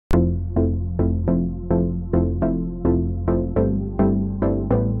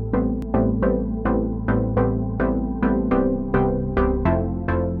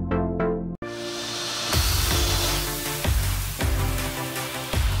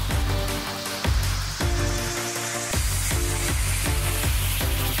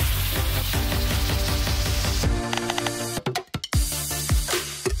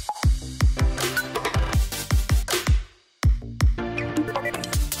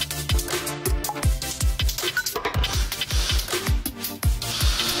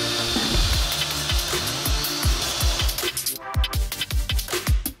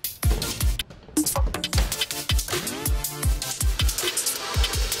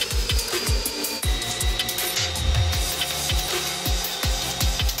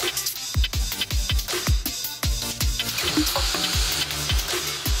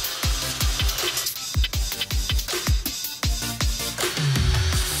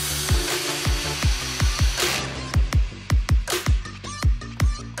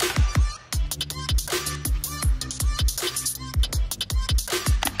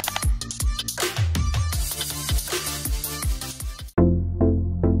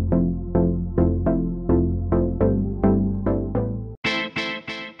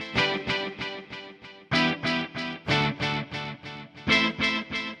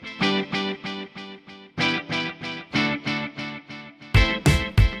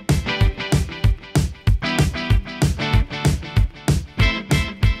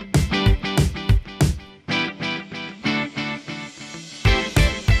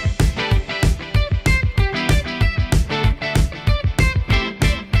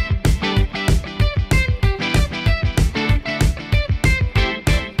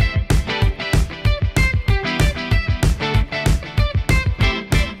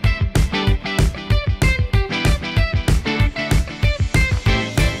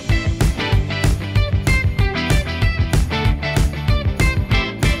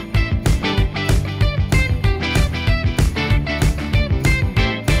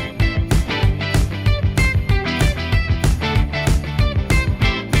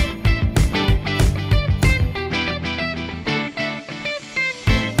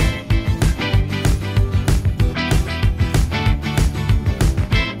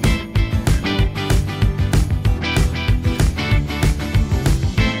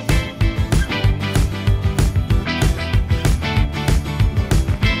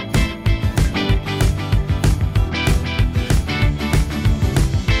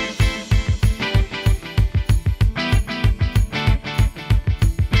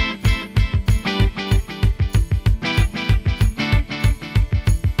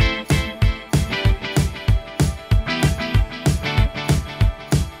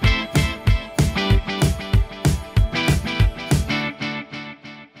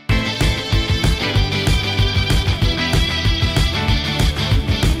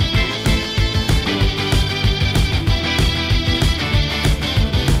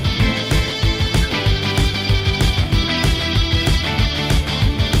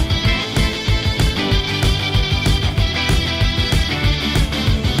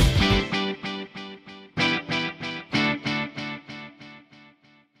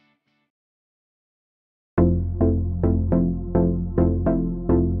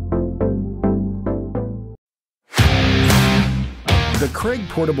The Craig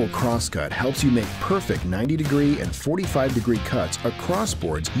Portable Crosscut helps you make perfect 90-degree and 45-degree cuts across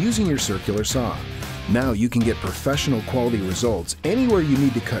boards using your circular saw. Now you can get professional quality results anywhere you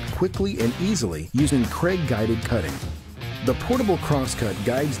need to cut quickly and easily using Craig guided cutting. The Portable Crosscut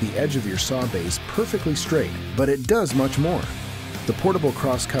guides the edge of your saw base perfectly straight, but it does much more. The Portable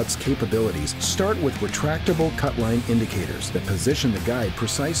Crosscut's capabilities start with retractable cut line indicators that position the guide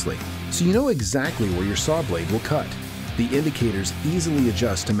precisely, so you know exactly where your saw blade will cut. The indicators easily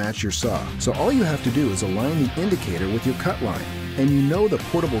adjust to match your saw, so all you have to do is align the indicator with your cut line, and you know the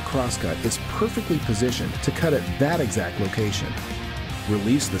Portable Crosscut is perfectly positioned to cut at that exact location.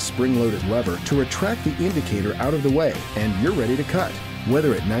 Release the spring-loaded lever to retract the indicator out of the way, and you're ready to cut,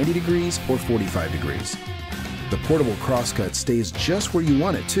 whether at 90 degrees or 45 degrees. The Portable Crosscut stays just where you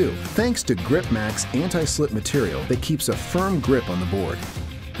want it to, thanks to Grip Max anti-slip material that keeps a firm grip on the board.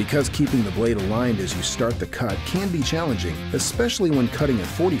 Because keeping the blade aligned as you start the cut can be challenging, especially when cutting at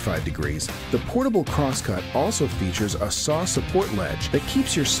 45 degrees, the Portable Crosscut also features a saw support ledge that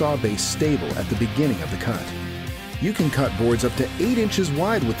keeps your saw base stable at the beginning of the cut. You can cut boards up to 8 inches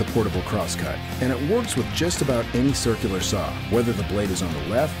wide with the Portable Crosscut, and it works with just about any circular saw, whether the blade is on the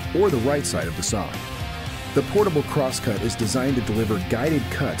left or the right side of the saw. The Portable Crosscut is designed to deliver guided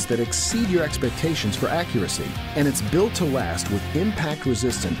cuts that exceed your expectations for accuracy, and it's built to last with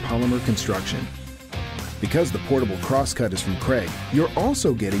impact-resistant polymer construction. Because the Portable Crosscut is from Craig, you're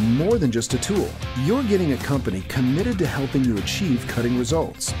also getting more than just a tool. You're getting a company committed to helping you achieve cutting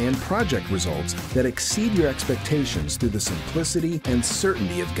results and project results that exceed your expectations through the simplicity and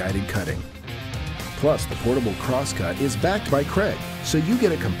certainty of guided cutting. Plus, the Portable Crosscut is backed by Craig, so you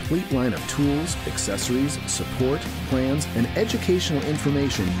get a complete line of tools, accessories, support, plans, and educational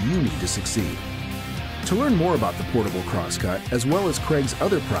information you need to succeed. To learn more about the Portable Crosscut, as well as Craig's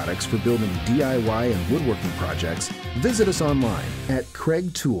other products for building DIY and woodworking projects, visit us online at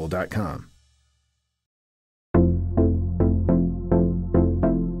craigtool.com.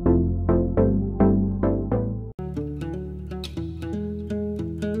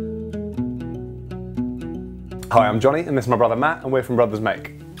 Hi, I'm Johnny and this is my brother Matt and we're from Brothers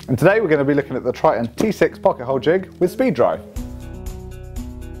Make. And today we're going to be looking at the Triton T6 pocket hole jig with speed drive.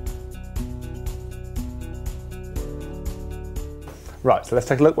 Right, so let's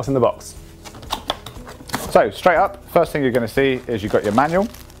take a look what's in the box. So straight up, first thing you're going to see is you've got your manual.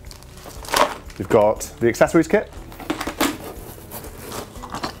 You've got the accessories kit.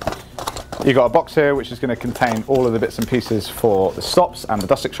 You've got a box here which is going to contain all of the bits and pieces for the stops and the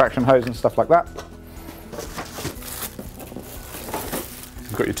dust extraction hose and stuff like that.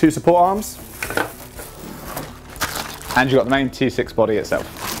 You've got your 2 support arms. And you've got the main T6 body itself.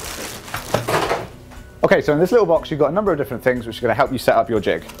 Okay, so in this little box you've got a number of different things which are going to help you set up your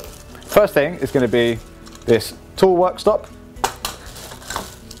jig. First thing is going to be this tool work stop.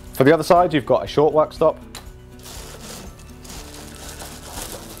 For the other side you've got a short work stop.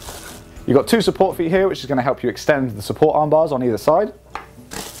 You've got 2 support feet here which is going to help you extend the support arm bars on either side.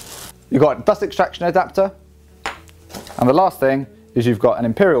 You've got a dust extraction adapter. And the last thing is you've got an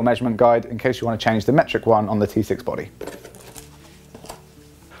imperial measurement guide in case you want to change the metric one on the T6 body.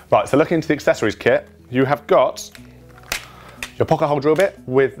 Right, so looking into the accessories kit, you have got your pocket hole drill bit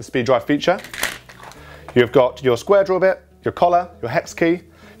with the speed drive feature. You've got your square drill bit, your collar, your hex key,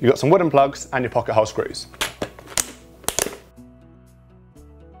 you've got some wooden plugs and your pocket hole screws.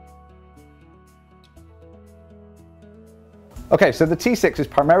 Okay, so the T6 is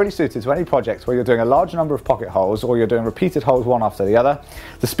primarily suited to any project where you're doing a large number of pocket holes or you're doing repeated holes one after the other.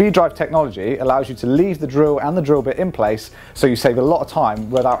 The speed drive technology allows you to leave the drill and the drill bit in place so you save a lot of time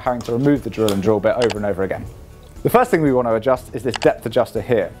without having to remove the drill and drill bit over and over again. The first thing we want to adjust is this depth adjuster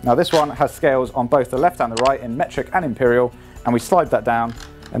here. Now this one has scales on both the left and the right in metric and imperial, and we slide that down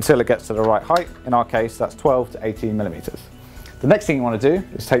until it gets to the right height. In our case, that's 12 to 18 millimeters. The next thing you want to do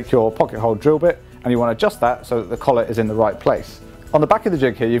is take your pocket hole drill bit and you want to adjust that so that the collar is in the right place. On the back of the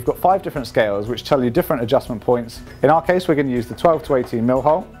jig here you've got 5 different scales which tell you different adjustment points. In our case we're going to use the 12 to 18 mil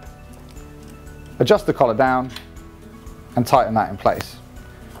hole. Adjust the collar down and tighten that in place.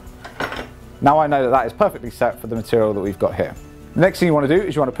 Now I know that that is perfectly set for the material that we've got here. The next thing you want to do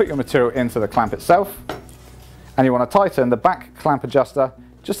is you want to put your material into the clamp itself and you want to tighten the back clamp adjuster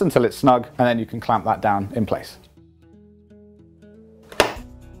just until it's snug, and then you can clamp that down in place.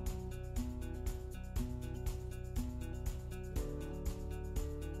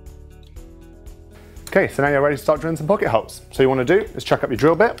 Okay, so now you're ready to start drilling some pocket holes. So you want to do is chuck up your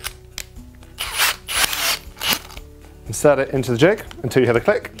drill bit, insert it into the jig until you hear the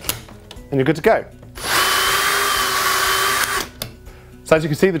click, and you're good to go. So as you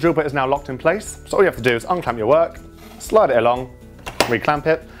can see, the drill bit is now locked in place. So all you have to do is unclamp your work, slide it along, reclamp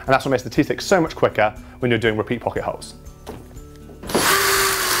it, and that's what makes the T6 so much quicker when you're doing repeat pocket holes.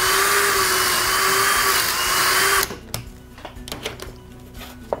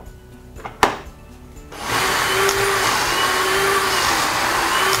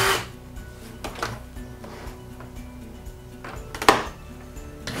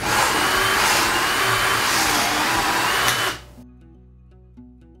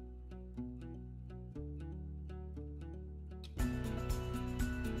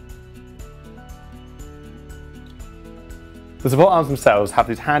 The support arms themselves have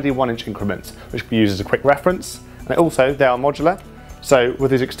these handy 1-inch increments which can be used as a quick reference, and also they are modular, so with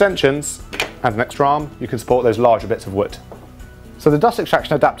these extensions and an extra arm you can support those larger bits of wood. So the dust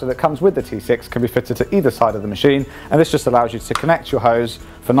extraction adapter that comes with the T6 can be fitted to either side of the machine, and this just allows you to connect your hose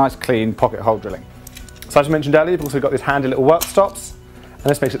for nice clean pocket hole drilling. So as I mentioned earlier, you've also got these handy little work stops, and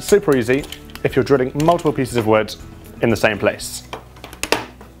this makes it super easy if you're drilling multiple pieces of wood in the same place.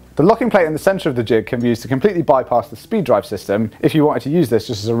 The locking plate in the centre of the jig can be used to completely bypass the speed drive system if you wanted to use this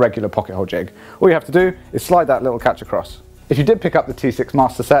just as a regular pocket hole jig. All you have to do is slide that little catch across. If you did pick up the T6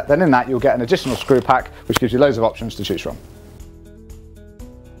 master set, then in that you'll get an additional screw pack which gives you loads of options to choose from.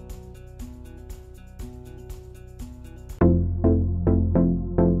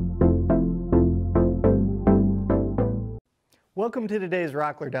 Welcome to today's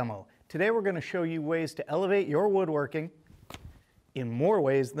Rockler demo. Today we're going to show you ways to elevate your woodworking in more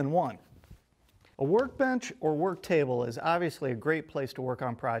ways than one. A workbench or work table is obviously a great place to work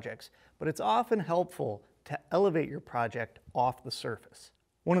on projects, but it's often helpful to elevate your project off the surface.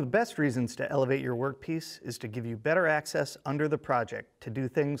 One of the best reasons to elevate your workpiece is to give you better access under the project to do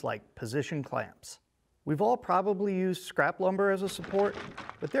things like position clamps. We've all probably used scrap lumber as a support,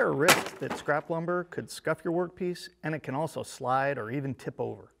 but there are risks that scrap lumber could scuff your workpiece, and it can also slide or even tip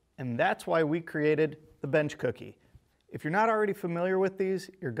over. And that's why we created the Bench Cookie. If you're not already familiar with these,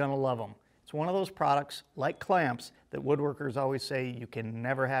 you're gonna love them. It's one of those products, like clamps, that woodworkers always say you can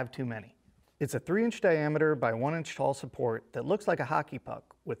never have too many. It's a 3-inch diameter by 1-inch tall support that looks like a hockey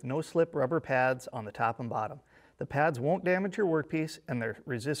puck with no-slip rubber pads on the top and bottom. The pads won't damage your workpiece and they're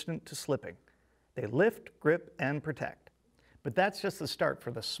resistant to slipping. They lift, grip, and protect. But that's just the start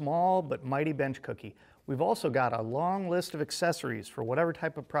for the small but mighty Bench Cookie. We've also got a long list of accessories for whatever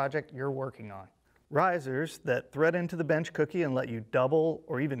type of project you're working on. Risers that thread into the Bench Cookie and let you double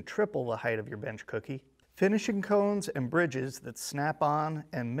or even triple the height of your Bench Cookie. Finishing cones and bridges that snap on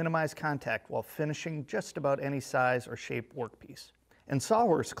and minimize contact while finishing just about any size or shape workpiece. And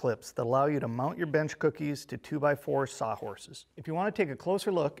sawhorse clips that allow you to mount your Bench Cookies to 2x4 sawhorses. If you want to take a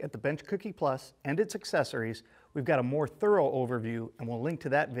closer look at the Bench Cookie Plus and its accessories, we've got a more thorough overview and we'll link to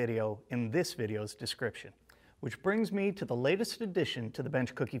that video in this video's description. Which brings me to the latest addition to the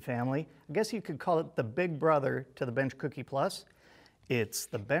Bench Cookie family. I guess you could call it the big brother to the Bench Cookie Plus. It's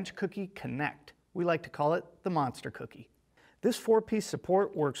the Bench Cookie Connect. We like to call it the Monster Cookie. This 4-piece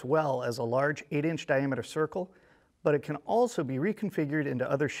support works well as a large 8-inch diameter circle, but it can also be reconfigured into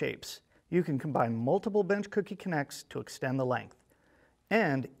other shapes. You can combine multiple Bench Cookie Connects to extend the length.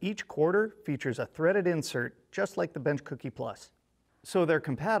 And each quarter features a threaded insert just like the Bench Cookie Plus. So they're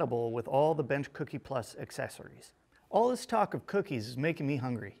compatible with all the Bench Cookie Plus accessories. All this talk of cookies is making me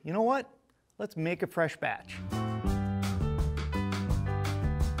hungry. You know what? Let's make a fresh batch.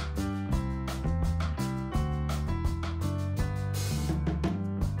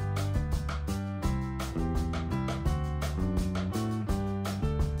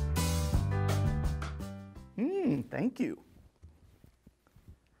 Thank you.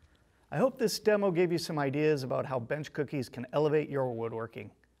 I hope this demo gave you some ideas about how Bench Cookies can elevate your woodworking.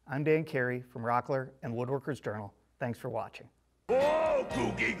 I'm Dan Carey from Rockler and Woodworkers Journal. Thanks for watching. Oh,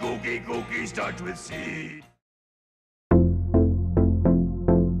 cookie, cookie, cookie starts with C.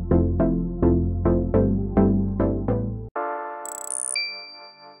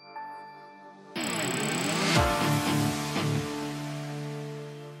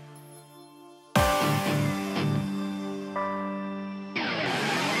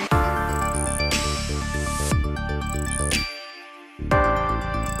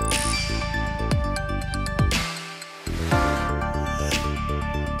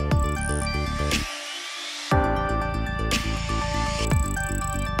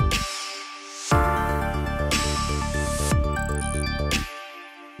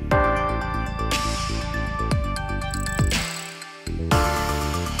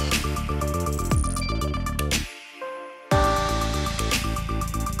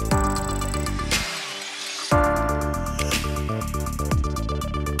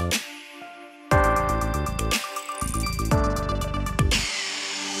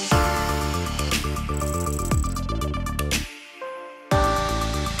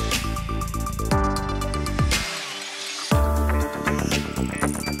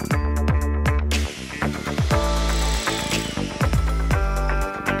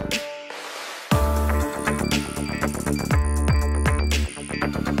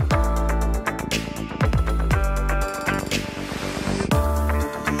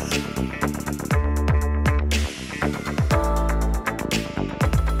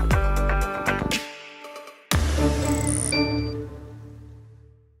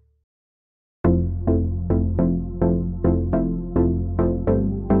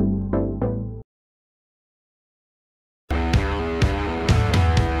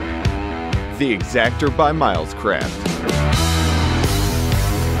 The X-Actor by Milescraft.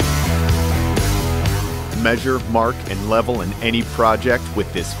 Measure, mark, and level in any project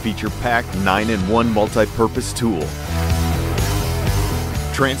with this feature-packed 9-in-1 multi-purpose tool.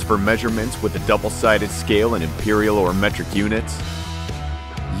 Transfer measurements with a double-sided scale in imperial or metric units.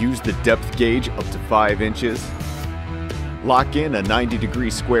 Use the depth gauge up to 5 inches. Lock in a 90-degree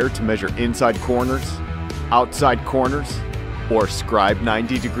square to measure inside corners, outside corners, or scribe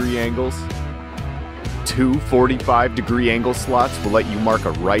 90-degree angles. 2 45-degree angle slots will let you mark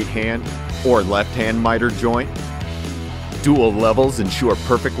a right hand or left hand miter joint. Dual levels ensure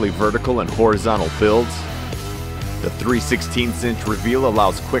perfectly vertical and horizontal builds. The 3/16" reveal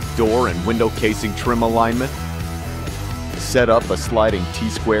allows quick door and window casing trim alignment. Set up a sliding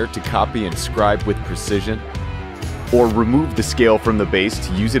T-square to copy and scribe with precision, or remove the scale from the base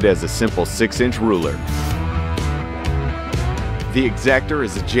to use it as a simple 6-inch ruler. The X-Actor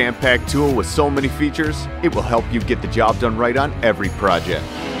is a jam-packed tool with so many features, it will help you get the job done right on every project.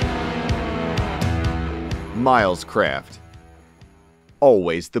 Milescraft.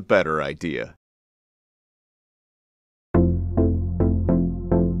 Always the better idea.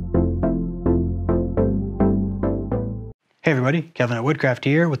 Hey everybody, Kevin at Woodcraft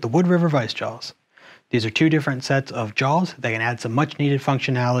here with the Wood River Vise Jaws. These are 2 different sets of jaws that can add some much needed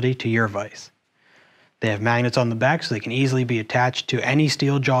functionality to your vise. They have magnets on the back so they can easily be attached to any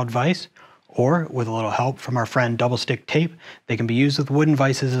steel jawed vise, or with a little help from our friend Double Stick Tape, they can be used with wooden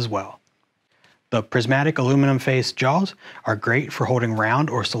vises as well. The prismatic aluminum face jaws are great for holding round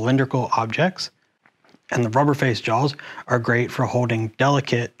or cylindrical objects, and the rubber face jaws are great for holding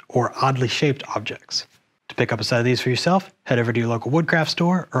delicate or oddly shaped objects. To pick up a set of these for yourself, head over to your local Woodcraft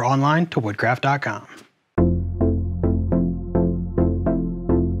store or online to woodcraft.com.